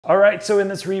All right, so in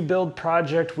this rebuild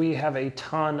project, we have a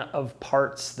ton of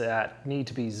parts that need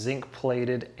to be zinc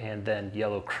plated and then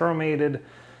yellow chromated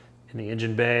in the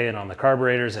engine bay and on the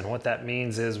carburetors. And what that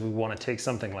means is we want to take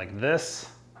something like this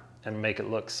and make it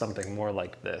look something more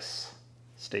like this.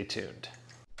 Stay tuned.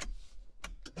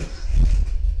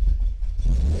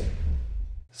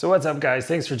 So what's up, guys?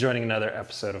 Thanks for joining another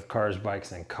episode of Cars,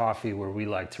 Bikes, and Coffee, where we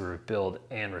like to rebuild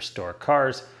and restore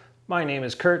cars. My name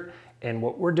is Kurt, and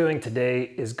what we're doing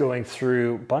today is going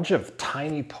through a bunch of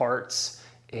tiny parts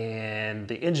in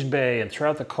the engine bay and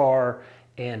throughout the car,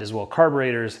 and as well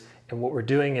carburetors. And what we're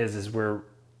doing is we're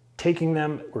taking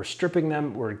them, we're stripping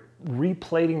them, we're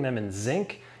replating them in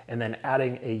zinc, and then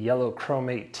adding a yellow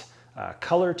chromate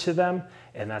color to them.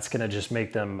 And that's gonna just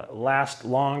make them last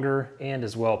longer and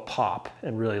as well pop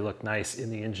and really look nice in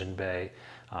the engine bay,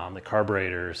 the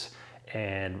carburetors,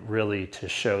 and really to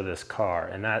show this car.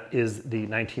 And that is the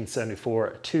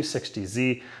 1974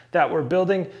 260Z that we're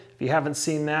building. If you haven't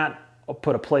seen that, I'll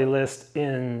put a playlist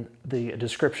in the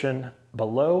description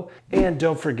below. And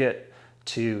don't forget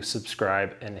to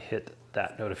subscribe and hit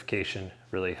that notification,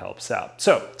 really helps out.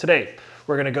 So today,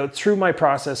 we're gonna go through my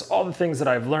process, all the things that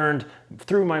I've learned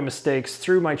through my mistakes,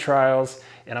 through my trials,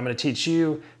 and I'm gonna teach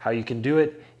you how you can do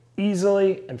it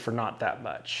easily and for not that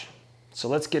much. So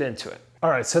let's get into it. All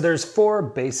right, so there's 4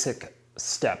 basic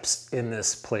steps in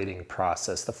this plating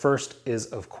process. The first is,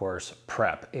 of course,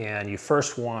 prep. And you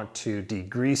first want to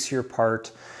degrease your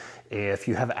part. If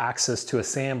you have access to a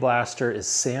sandblaster,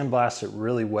 sandblast it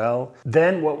really well.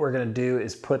 Then what we're gonna do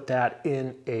is put that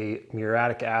in a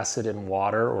muriatic acid and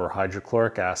water or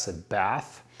hydrochloric acid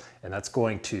bath, and that's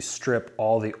going to strip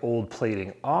all the old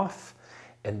plating off.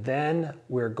 And then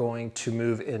we're going to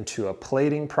move into a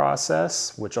plating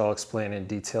process, which I'll explain in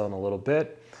detail in a little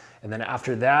bit. And then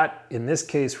after that, in this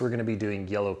case, we're gonna be doing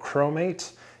yellow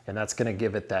chromate, and that's gonna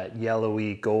give it that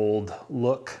yellowy gold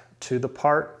look to the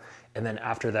part. And then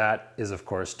after that is, of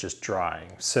course, just drying.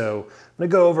 So I'm gonna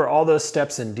go over all those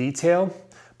steps in detail,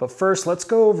 but first let's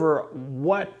go over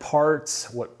what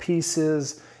parts, what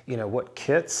pieces, what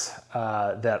kits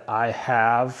that I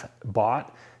have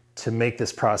bought to make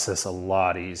this process a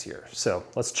lot easier. So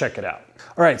let's check it out.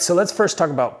 All right, so let's first talk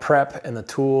about prep and the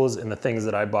tools and the things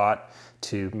that I bought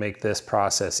to make this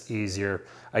process easier.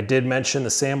 I did mention the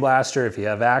sandblaster. If you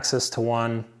have access to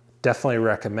one, definitely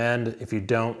recommend. If you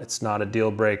don't, it's not a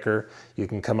deal breaker. You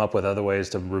can come up with other ways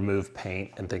to remove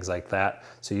paint and things like that.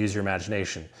 So use your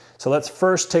imagination. So let's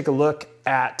first take a look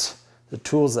at the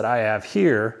tools that I have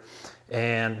here.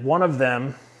 And one of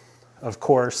them, of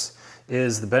course,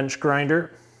 is the bench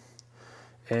grinder.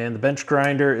 And the bench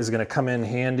grinder is gonna come in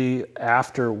handy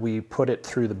after we put it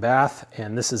through the bath.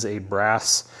 And this is a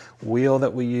brass wheel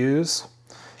that we use.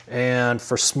 And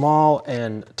for small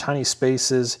and tiny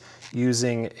spaces,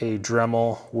 using a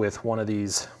Dremel with one of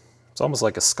these, it's almost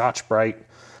like a Scotch-Brite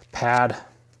pad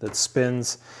that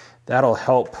spins. That'll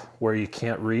help where you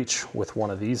can't reach with one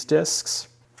of these discs.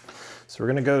 So we're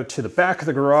gonna go to the back of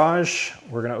the garage.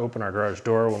 We're gonna open our garage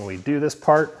door when we do this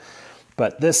part,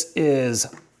 but this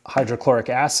is hydrochloric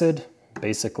acid.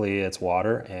 Basically, it's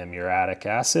water and muriatic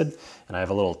acid. And I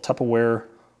have a little Tupperware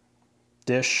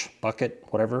dish, bucket,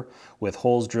 whatever, with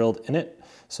holes drilled in it.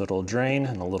 So it'll drain,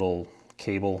 and a little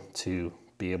cable to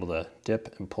be able to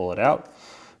dip and pull it out,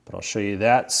 but I'll show you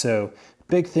that. So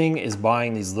big thing is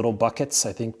buying these little buckets.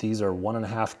 I think these are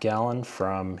 1.5 gallon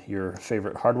from your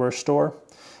favorite hardware store,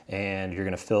 and you're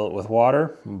gonna fill it with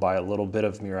water and buy a little bit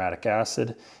of muriatic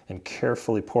acid and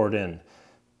carefully pour it in.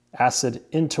 Acid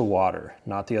into water,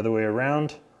 not the other way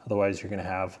around. Otherwise you're gonna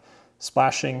have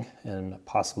splashing and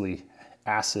possibly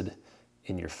acid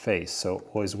in your face. So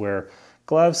always wear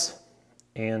gloves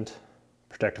and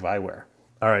protective eyewear.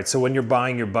 All right, so when you're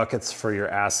buying your buckets for your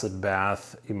acid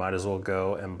bath, you might as well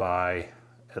go and buy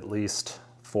at least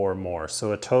 4 more.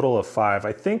 So a total of 5.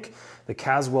 I think the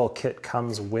Caswell kit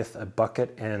comes with a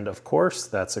bucket, and of course,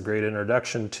 that's a great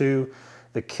introduction to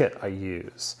the kit I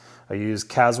use. I use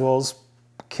Caswell's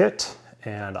kit,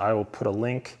 and I will put a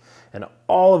link and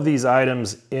all of these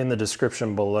items in the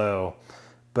description below,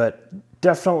 but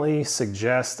definitely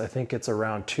suggest, I think it's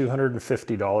around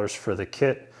 $250 for the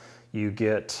kit. You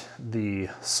get the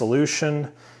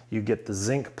solution, you get the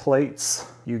zinc plates,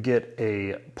 you get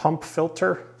a pump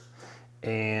filter,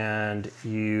 and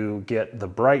you get the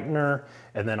brightener,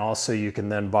 and then also you can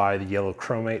then buy the yellow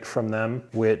chromate from them,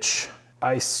 which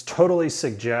I totally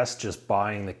suggest just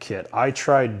buying the kit. I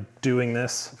tried doing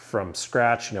this from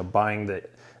scratch, buying the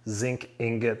zinc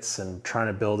ingots and trying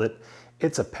to build it.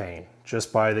 It's a pain.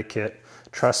 Just buy the kit,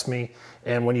 trust me.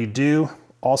 And when you do,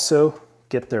 also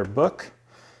get their book.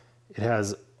 It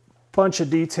has a bunch of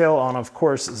detail on, of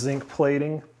course, zinc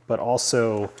plating, but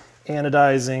also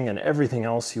anodizing and everything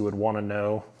else you would want to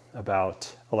know about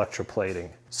electroplating.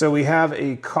 So we have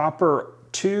a copper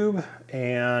tube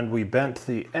and we bent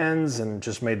the ends and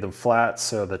just made them flat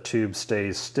so the tube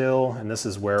stays still, and this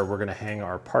is where we're going to hang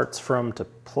our parts from to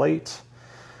plate.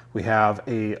 We have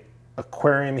a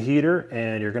aquarium heater,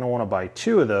 and you're going to want to buy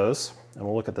 2 of those, and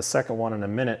we'll look at the second one in a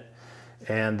minute,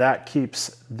 and that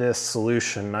keeps this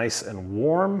solution nice and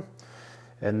warm.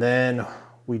 And then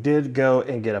we did go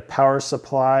and get a power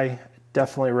supply.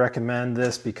 Definitely recommend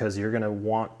this because you're going to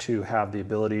want to have the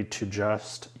ability to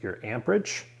adjust your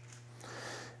amperage.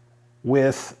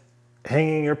 With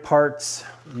hanging your parts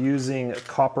using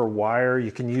copper wire,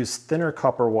 you can use thinner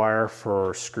copper wire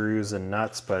for screws and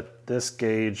nuts, but this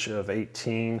gauge of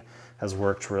 18 has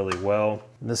worked really well.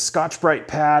 The Scotch-Brite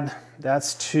pad,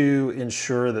 that's to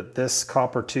ensure that this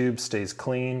copper tube stays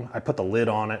clean. I put the lid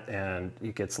on it and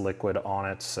it gets liquid on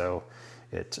it, so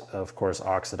it of course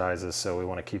oxidizes, so we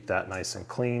want to keep that nice and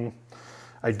clean.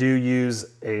 I do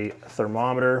use a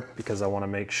thermometer because I want to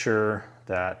make sure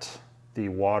that the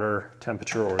water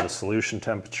temperature or the solution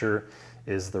temperature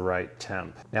is the right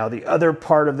temp. Now the other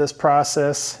part of this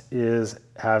process is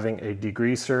having a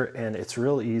degreaser, and it's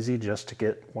real easy just to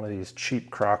get one of these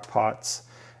cheap crock pots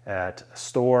at a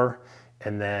store,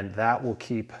 and then that will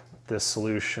keep this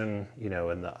solution, you know,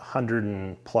 in the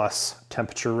 100+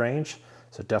 temperature range.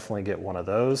 So definitely get one of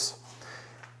those.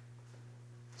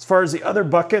 As far as the other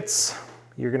buckets,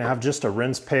 you're gonna have just a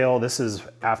rinse pail. This is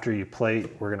after you plate,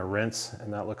 we're gonna rinse,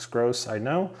 and that looks gross, I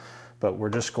know, but we're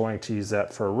just going to use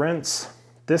that for a rinse.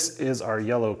 This is our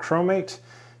yellow Chromate.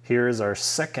 Here is our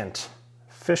second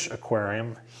fish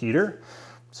aquarium heater.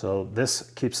 So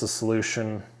this keeps the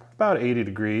solution about 80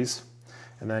 degrees.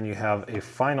 And then you have a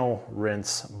final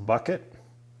rinse bucket,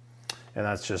 and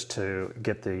that's just to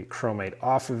get the Chromate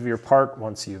off of your part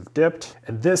once you've dipped.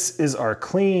 And this is our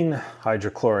clean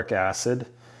hydrochloric acid,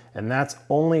 and that's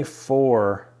only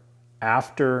for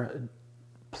after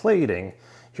plating.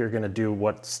 You're gonna do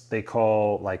what they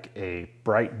call like a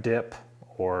bright dip,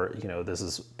 or you know, this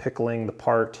is pickling the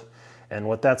part. And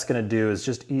what that's gonna do is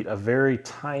just eat a very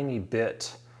tiny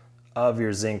bit of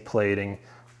your zinc plating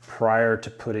prior to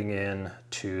putting in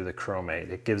to the Chromate.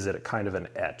 It gives it a kind of an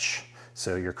etch,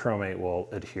 so your Chromate will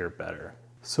adhere better.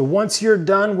 So once you're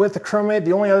done with the Chromate,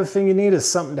 the only other thing you need is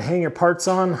something to hang your parts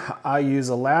on. I use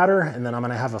a ladder, and then I'm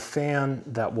gonna have a fan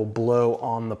that will blow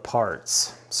on the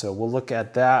parts. So we'll look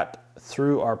at that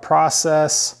through our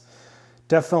process.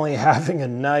 Definitely having a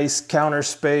nice counter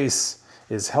space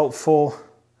is helpful.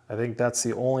 I think that's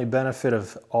the only benefit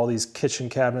of all these kitchen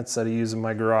cabinets that I use in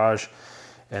my garage.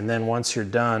 And then once you're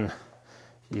done,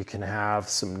 you can have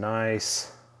some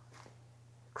nice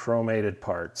chromated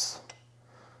parts.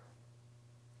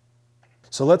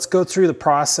 So let's go through the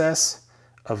process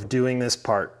of doing this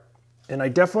part. And I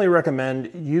definitely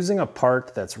recommend using a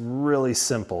part that's really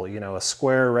simple, you know, a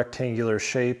square rectangular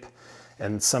shape,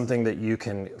 and something that you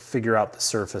can figure out the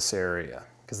surface area,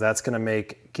 because that's gonna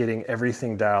make getting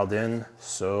everything dialed in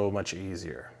so much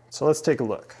easier. So let's take a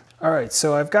look. All right,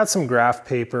 so I've got some graph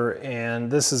paper, and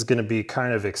this is gonna be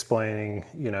kind of explaining,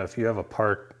 you know, if you have a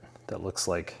part that looks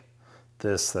like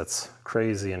this, that's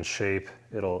crazy in shape,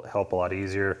 it'll help a lot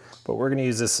easier. But we're gonna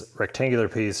use this rectangular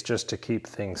piece just to keep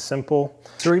things simple.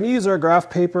 So we're gonna use our graph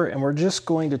paper, and we're just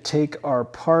going to take our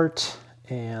part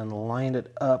and line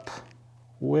it up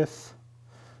with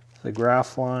the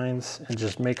graph lines and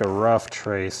just make a rough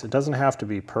trace. It doesn't have to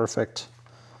be perfect,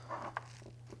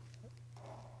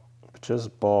 but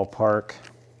just ballpark.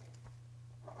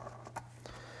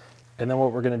 And then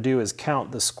what we're gonna do is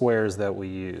count the squares that we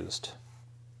used.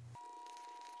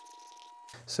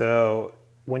 So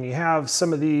when you have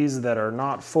some of these that are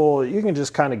not full, you can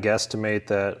just kind of guesstimate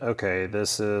that, okay,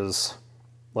 this is,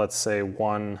 let's say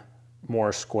 1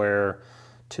 more square,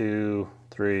 2,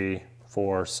 3,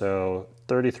 4, so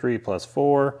 33 plus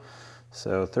 4,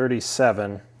 so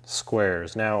 37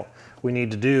 squares. Now we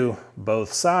need to do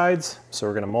both sides, so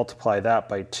we're going to multiply that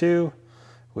by 2,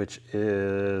 which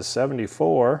is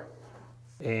 74.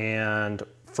 And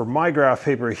for my graph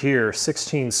paper here,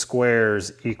 16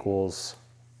 squares equals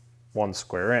 1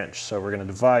 square inch. So we're going to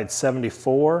divide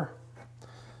 74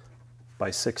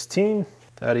 by 16.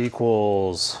 That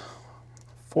equals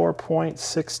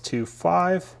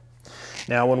 4.625.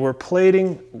 Now when we're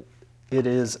plating, it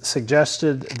is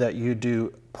suggested that you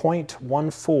do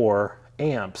 0.14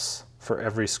 amps for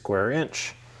every square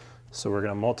inch. So we're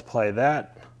going to multiply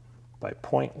that by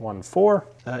 0.14.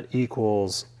 That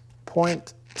equals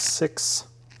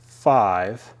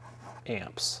 0.65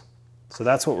 amps. So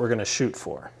that's what we're going to shoot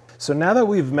for. So now that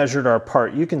we've measured our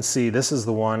part, you can see this is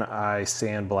the one I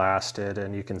sandblasted,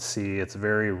 and you can see it's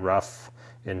very rough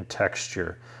in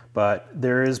texture. But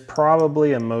there is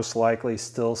probably and most likely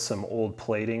still some old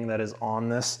plating that is on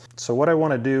this. So what I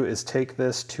want to do is take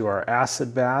this to our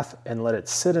acid bath and let it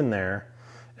sit in there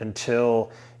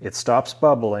until it stops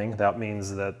bubbling. That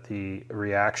means that the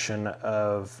reaction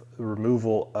of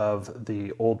removal of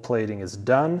the old plating is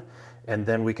done, and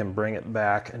then we can bring it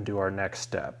back and do our next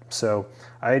step. So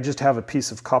I just have a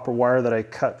piece of copper wire that I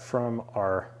cut from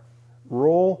our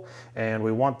roll, and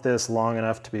we want this long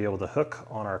enough to be able to hook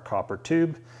on our copper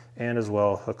tube and as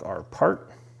well hook our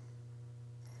part.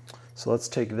 So let's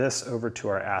take this over to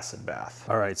our acid bath.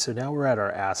 All right, so now we're at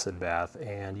our acid bath,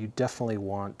 and you definitely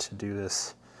want to do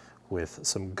this with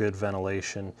some good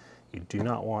ventilation. You do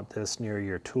not want this near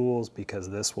your tools because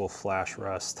this will flash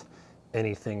rust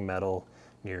anything metal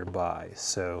nearby.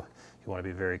 So you want to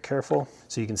be very careful.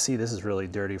 So you can see this is really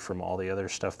dirty from all the other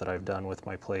stuff that I've done with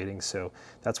my plating. So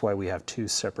that's why we have two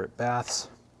separate baths.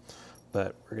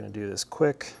 But we're going to do this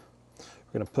quick.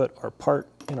 We're going to put our part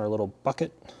in our little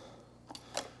bucket,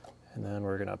 and then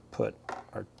we're going to put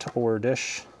our Tupperware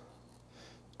dish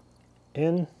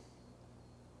in.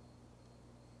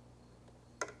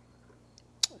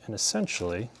 And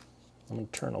essentially, I'm going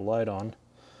to turn a light on.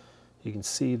 You can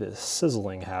see the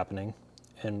sizzling happening,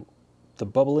 and the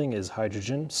bubbling is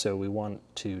hydrogen, so we want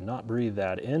to not breathe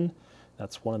that in.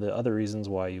 That's one of the other reasons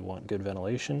why you want good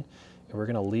ventilation. And we're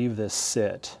going to leave this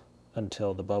sit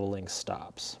until the bubbling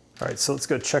stops. All right, so let's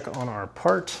go check on our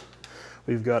part.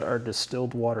 We've got our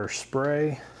distilled water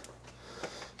spray,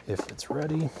 if it's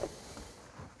ready.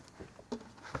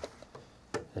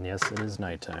 And yes, it is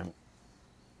nighttime.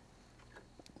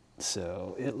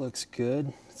 So it looks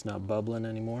good. It's not bubbling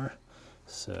anymore.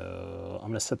 So I'm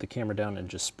gonna set the camera down and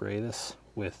just spray this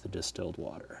with the distilled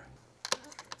water.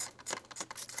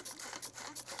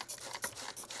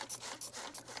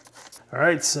 All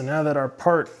right, so now that our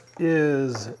part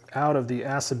is out of the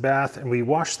acid bath, and we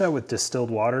wash that with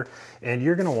distilled water, and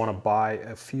you're gonna wanna buy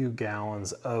a few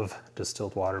gallons of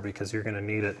distilled water because you're gonna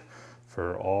need it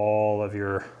for all of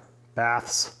your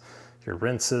baths, your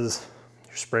rinses,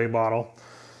 your spray bottle.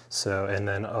 So, and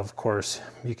then of course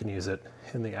you can use it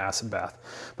in the acid bath.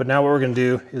 But now what we're gonna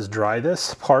do is dry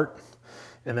this part,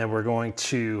 and then we're going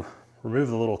to remove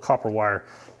the little copper wire,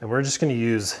 and we're just gonna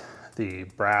use the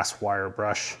brass wire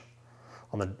brush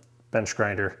on the bench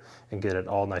grinder and get it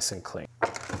all nice and clean.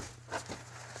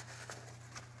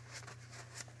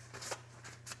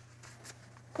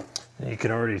 And you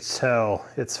can already tell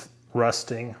it's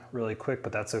rusting really quick,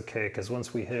 but that's okay because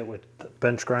once we hit it with the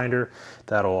bench grinder,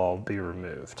 that'll all be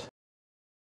removed.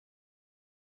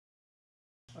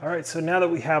 All right, so now that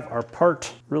we have our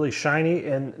part really shiny,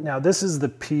 and now this is the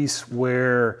piece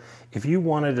where if you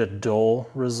wanted a dull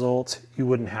result, you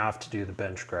wouldn't have to do the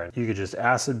bench grind. You could just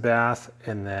acid bath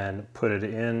and then put it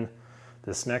in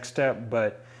this next step,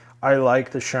 but I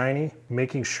like the shiny.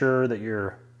 Making sure that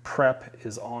your prep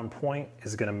is on point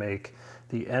is gonna make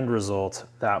the end result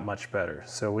that much better.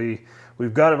 So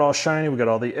we've got it all shiny, we got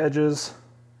all the edges,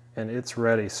 and it's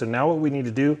ready. So now what we need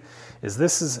to do is,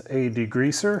 this is a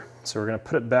degreaser. So we're gonna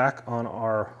put it back on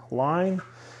our line.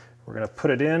 We're gonna put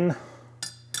it in,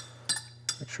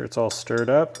 make sure it's all stirred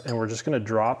up, and we're just gonna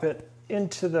drop it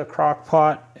into the crock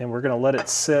pot, and we're gonna let it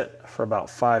sit for about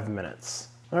 5 minutes.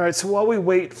 All right, so while we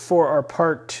wait for our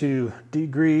part to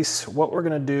degrease, what we're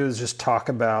gonna do is just talk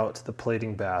about the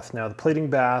plating bath. Now the plating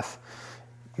bath,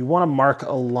 you wanna mark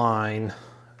a line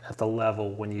at the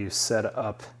level when you set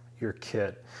up your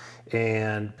kit.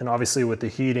 And obviously with the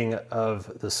heating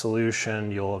of the solution,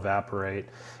 you'll evaporate.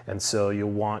 And so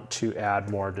you'll want to add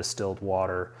more distilled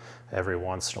water every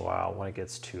once in a while when it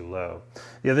gets too low.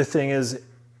 The other thing is,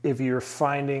 if you're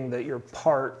finding that your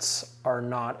parts are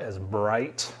not as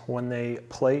bright when they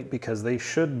plate, because they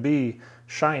should be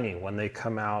shiny when they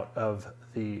come out of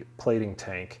the plating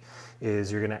tank,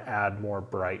 is you're gonna add more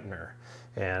brightener.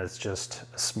 And it's just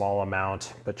a small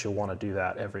amount, but you'll wanna do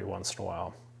that every once in a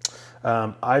while.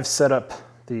 I've set up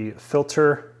the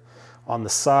filter on the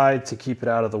side to keep it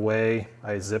out of the way.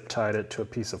 I zip tied it to a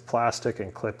piece of plastic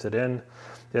and clipped it in.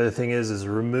 The other thing is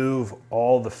remove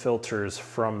all the filters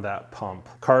from that pump.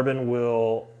 Carbon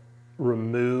will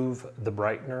remove the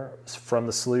brightener from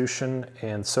the solution,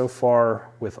 and so far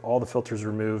with all the filters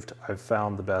removed, I've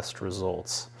found the best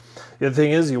results. The other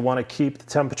thing is, you want to keep the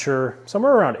temperature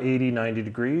somewhere around 80, 90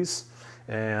 degrees,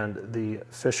 and the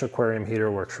fish aquarium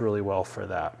heater works really well for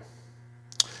that.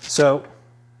 So,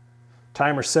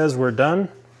 timer says we're done.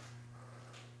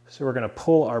 So we're gonna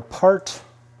pull our part,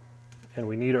 and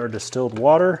we need our distilled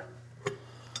water.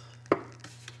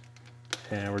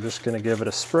 And we're just going to give it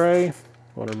a spray.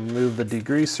 Want to remove the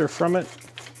degreaser from it.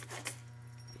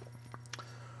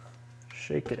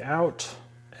 Shake it out.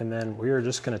 And then we are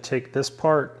just going to take this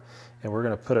part and we're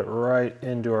going to put it right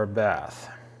into our bath.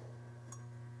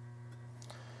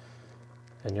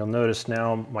 And you'll notice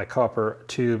now my copper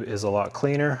tube is a lot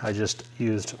cleaner. I just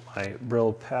used my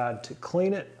Brill pad to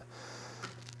clean it.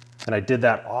 And I did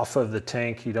that off of the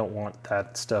tank. You don't want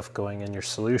that stuff going in your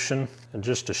solution. And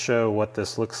just to show what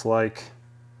this looks like,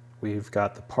 we've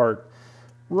got the part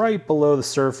right below the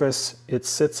surface. It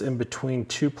sits in between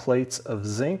two plates of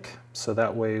zinc, so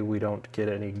that way we don't get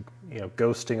any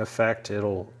ghosting effect.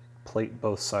 It'll plate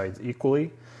both sides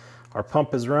equally. Our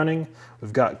pump is running.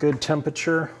 We've got good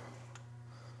temperature.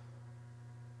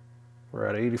 We're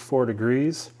at 84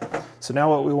 degrees. So now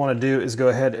what we want to do is go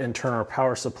ahead and turn our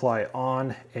power supply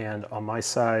on, and on my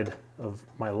side of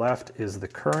my left is the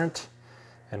current,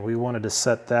 and we wanted to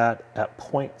set that at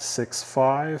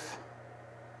 0.65.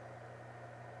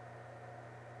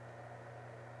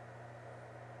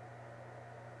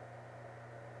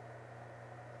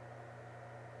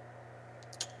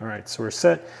 All right, so we're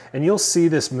set, and you'll see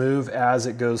this move as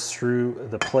it goes through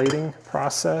the plating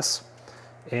process.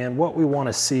 And what we want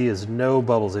to see is no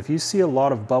bubbles. If you see a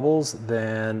lot of bubbles,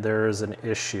 then there's an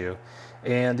issue.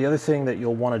 And the other thing that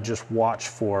you'll want to just watch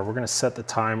for, we're going to set the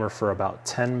timer for about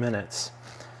 10 minutes.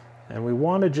 And we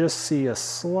want to just see a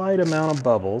slight amount of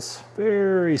bubbles,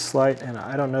 very slight, and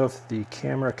I don't know if the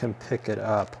camera can pick it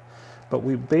up, but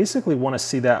we basically want to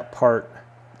see that part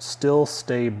still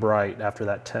stay bright after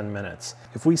that 10 minutes.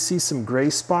 If we see some gray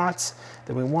spots,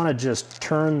 then we want to just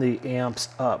turn the amps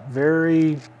up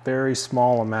very, very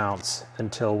small amounts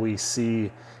until we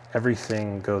see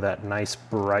everything go that nice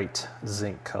bright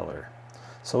zinc color.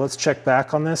 So let's check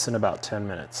back on this in about 10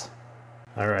 minutes.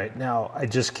 All right, now I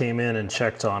just came in and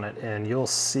checked on it, and you'll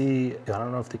see, I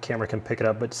don't know if the camera can pick it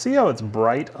up, but see how it's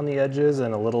bright on the edges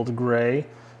and a little gray?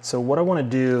 So what I want to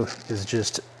do is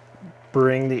just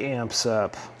bring the amps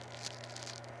up.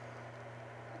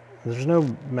 There's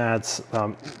no mad,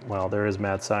 well, there is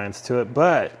mad science to it,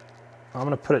 but I'm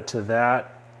gonna put it to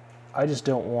that. I just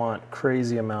don't want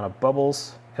crazy amount of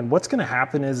bubbles. And what's gonna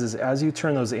happen is as you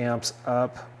turn those amps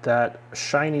up, that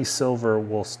shiny silver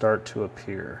will start to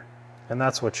appear. And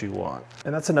that's what you want.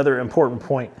 And that's another important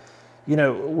point. You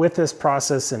know, with this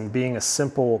process and being a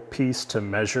simple piece to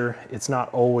measure, it's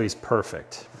not always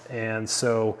perfect. And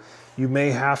so you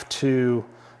may have to,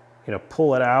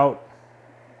 pull it out,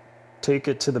 take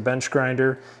it to the bench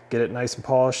grinder, get it nice and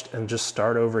polished, and just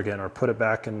start over again, or put it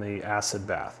back in the acid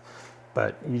bath.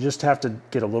 But you just have to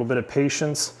get a little bit of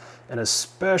patience, and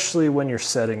especially when you're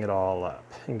setting it all up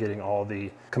and getting all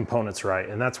the components right.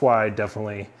 And that's why I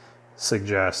definitely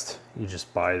suggest you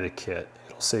just buy the kit.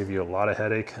 It'll save you a lot of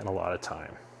headache and a lot of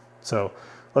time. So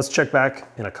let's check back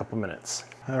in a couple minutes.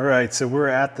 All right, so we're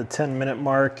at the 10-minute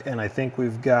mark, and I think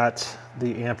we've got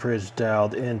the amperage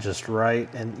dialed in just right.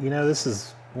 And this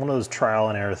is one of those trial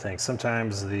and error things.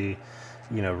 Sometimes the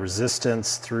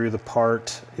resistance through the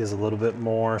part is a little bit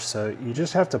more, so you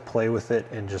just have to play with it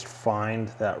and just find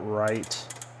that right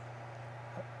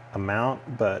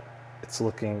amount. But it's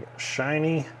looking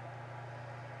shiny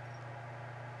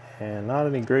and not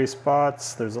any gray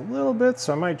spots. There's a little bit,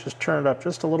 so I might just turn it up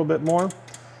just a little bit more.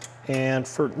 And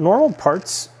for normal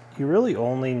parts, you really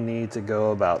only need to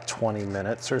go about 20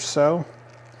 minutes or so.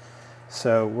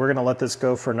 So we're gonna let this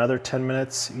go for another 10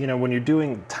 minutes. When you're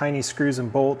doing tiny screws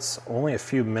and bolts, only a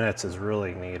few minutes is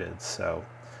really needed. So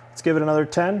let's give it another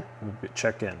 10 and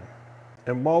check in.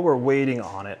 And while we're waiting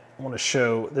on it, I wanna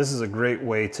show, this is a great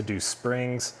way to do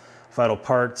springs, Vital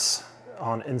Parts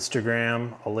on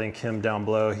Instagram. I'll link him down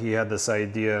below. He had this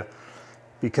idea,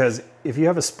 because if you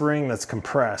have a spring that's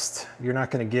compressed, you're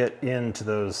not gonna get into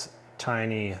those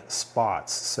tiny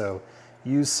spots. So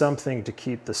use something to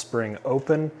keep the spring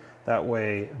open. That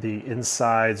way the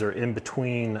insides or in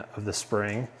between of the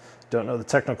spring, don't know the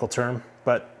technical term,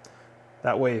 but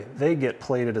that way they get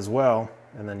plated as well,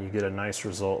 and then you get a nice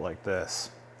result like this.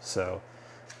 So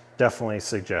definitely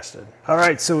suggested. All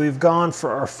right, so we've gone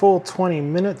for our full 20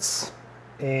 minutes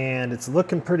and it's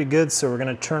looking pretty good. So we're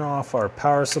gonna turn off our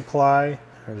power supply.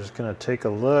 We're just gonna take a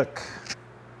look.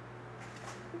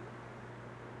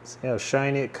 See how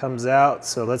shiny it comes out.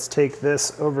 So let's take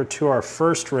this over to our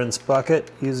first rinse bucket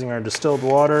using our distilled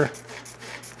water.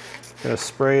 Gonna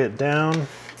spray it down.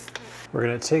 We're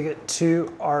gonna take it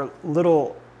to our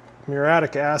little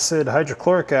muriatic acid,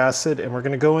 hydrochloric acid, and we're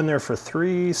gonna go in there for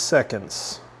 3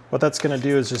 seconds. What that's gonna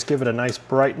do is just give it a nice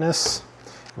brightness.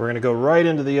 We're gonna go right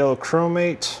into the yellow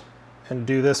chromate and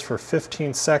do this for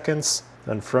 15 seconds.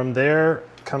 Then from there,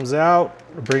 Comes out,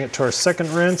 we'll bring it to our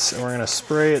second rinse, and we're gonna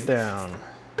spray it down.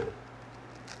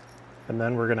 And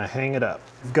then we're gonna hang it up.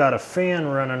 We've got a fan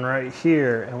running right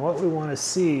here, and what we wanna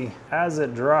see, as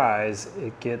it dries,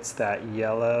 it gets that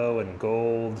yellow and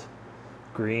gold,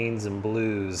 greens and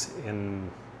blues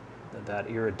in that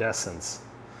iridescence.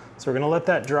 So we're gonna let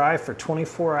that dry for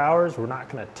 24 hours. We're not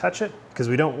gonna touch it because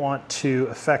we don't want to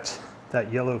affect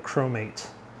that yellow chromate.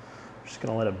 We're just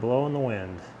gonna let it blow in the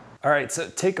wind. All right, so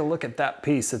take a look at that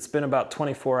piece. It's been about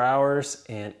 24 hours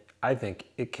and I think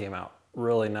it came out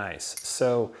really nice.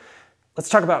 So let's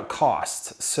talk about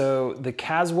cost. So the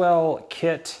Caswell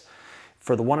kit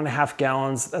for the 1.5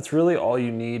 gallons, that's really all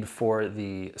you need for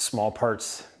the small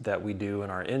parts that we do in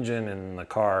our engine and in the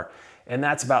car. And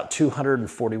that's about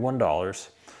 $241.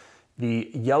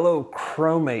 The yellow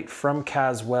chromate from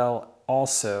Caswell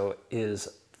also is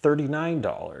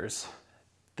 $39.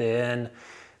 Then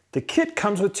the kit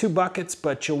comes with 2 buckets,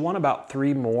 but you'll want about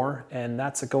 3 more, and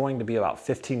that's going to be about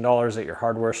 $15 at your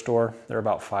hardware store. They're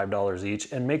about $5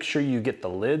 each, and make sure you get the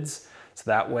lids, so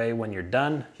that way when you're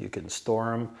done, you can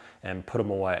store them and put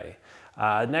them away.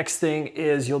 Next thing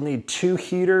is you'll need 2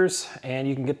 heaters, and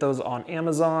you can get those on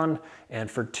Amazon, and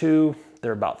for 2,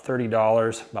 they're about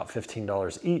 $30, about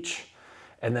 $15 each.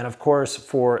 And then of course,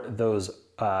 for those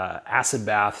acid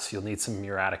baths, you'll need some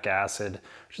muriatic acid,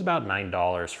 which is about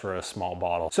 $9 for a small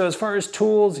bottle. So as far as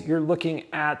tools, you're looking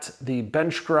at the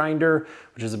bench grinder,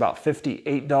 which is about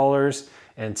 $58.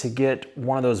 And to get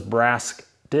one of those brass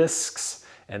discs,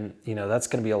 and you know, that's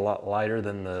gonna be a lot lighter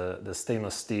than the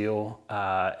stainless steel,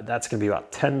 that's gonna be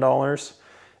about $10.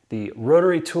 The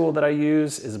rotary tool that I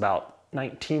use is about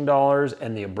 $19,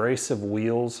 and the abrasive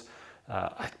wheels,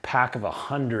 a pack of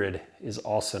 100 is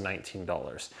also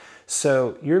 $19.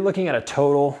 So you're looking at a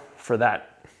total for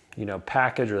that, you know,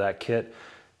 package or that kit,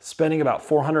 spending about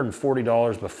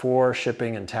 $440 before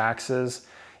shipping and taxes.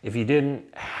 If you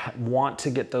didn't want to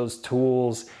get those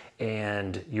tools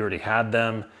and you already had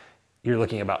them, you're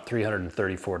looking at about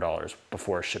 $334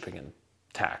 before shipping and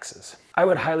taxes. I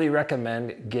would highly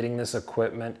recommend getting this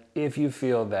equipment if you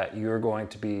feel that you're going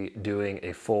to be doing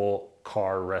a full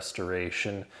car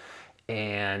restoration,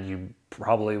 and you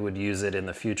probably would use it in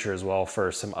the future as well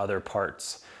for some other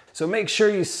parts. So make sure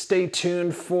you stay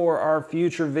tuned for our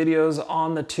future videos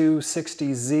on the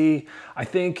 260Z. I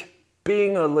think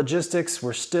being a logistics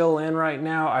we're still in right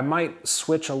now, I might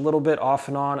switch a little bit off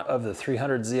and on of the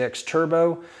 300ZX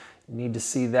Turbo. Need to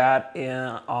see that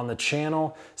on the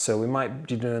channel. So we might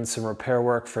be doing some repair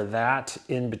work for that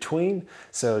in between.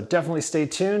 So definitely stay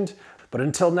tuned. But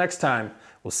until next time,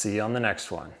 we'll see you on the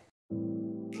next one.